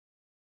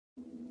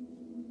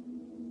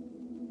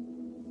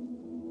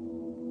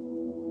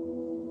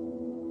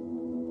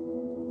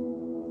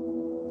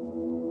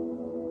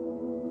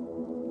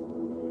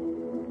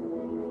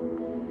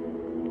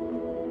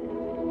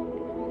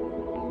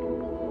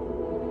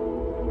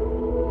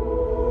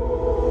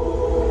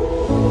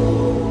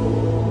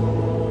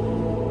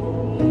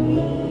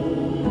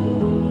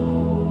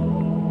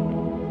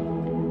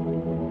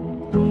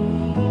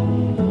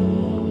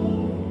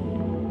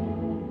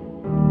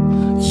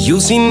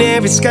seen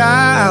every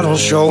scar on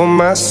show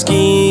my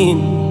skin,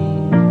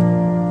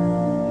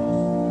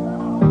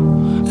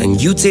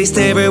 and you taste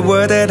every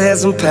word that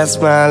hasn't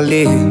passed my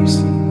lips.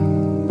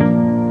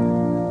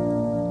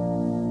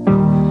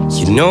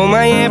 You know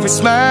my every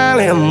smile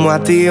and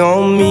what they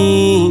all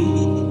mean.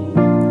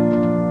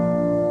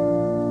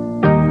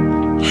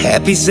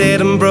 Happy, sad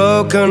and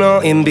broken,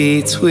 or in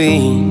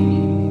between.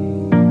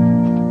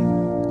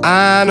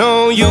 I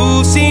know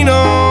you've seen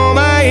all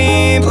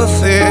my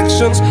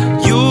imperfections,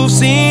 you've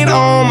seen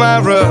all my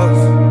rough.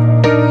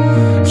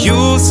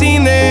 You've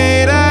seen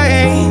that I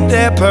ain't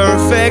that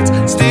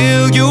perfect,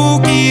 still you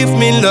give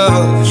me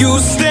love. You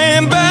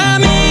stand by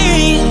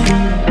me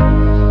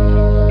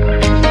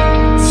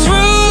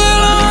through the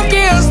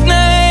longest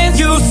nights.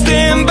 You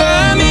stand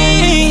by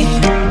me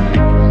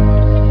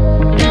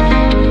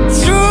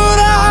through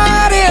the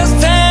hardest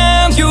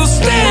times. You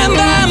stand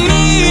by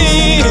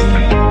me.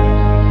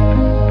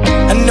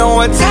 I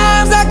know at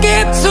times I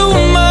get too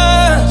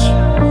much,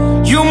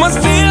 you must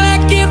feel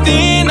like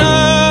giving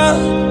up.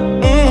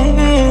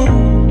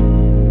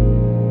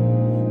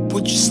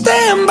 Would you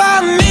stand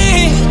by me?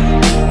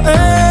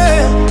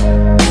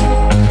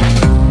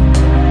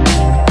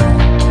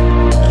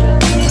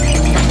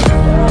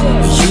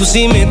 You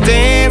see me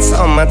dance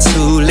on my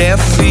two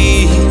left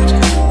feet,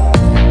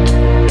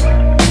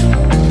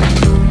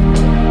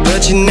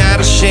 but you're not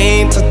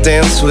ashamed to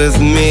dance with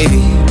me.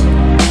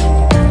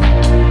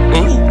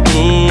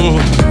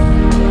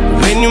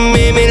 When you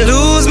made me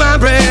lose my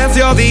breath,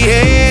 you're the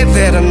air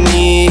that I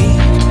need.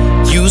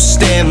 You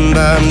stand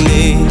by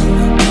me.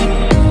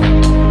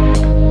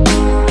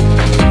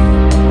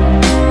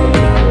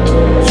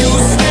 You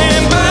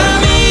stand by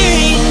me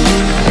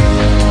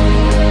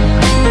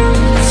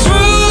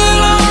through the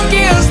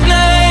longest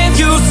nights.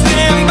 You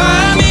stand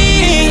by me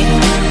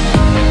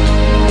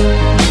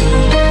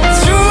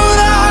through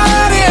the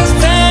hardest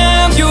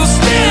times. You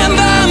stand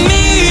by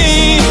me.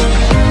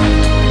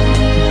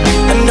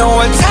 I know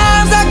at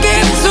times I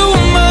get too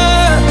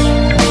much,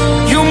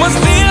 you must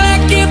feel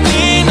like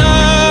giving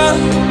up.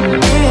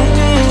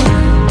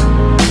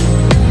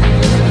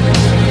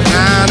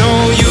 I know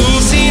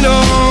you've seen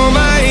all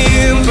my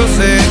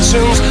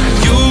imperfections,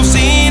 you've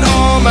seen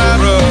all my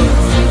rough.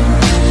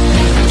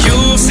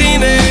 You've seen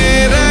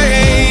that I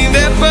ain't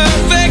that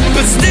perfect,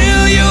 but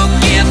still you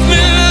give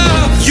me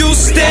love. You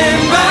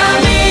stand by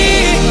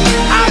me.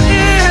 I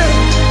am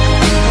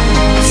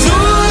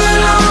through the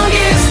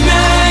longest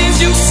nights.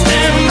 You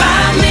stand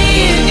by me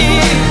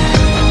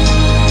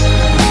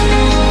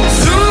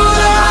through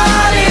the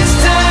hardest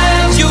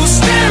times. You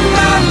stand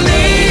by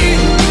me.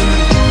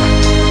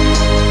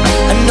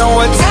 I know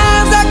at times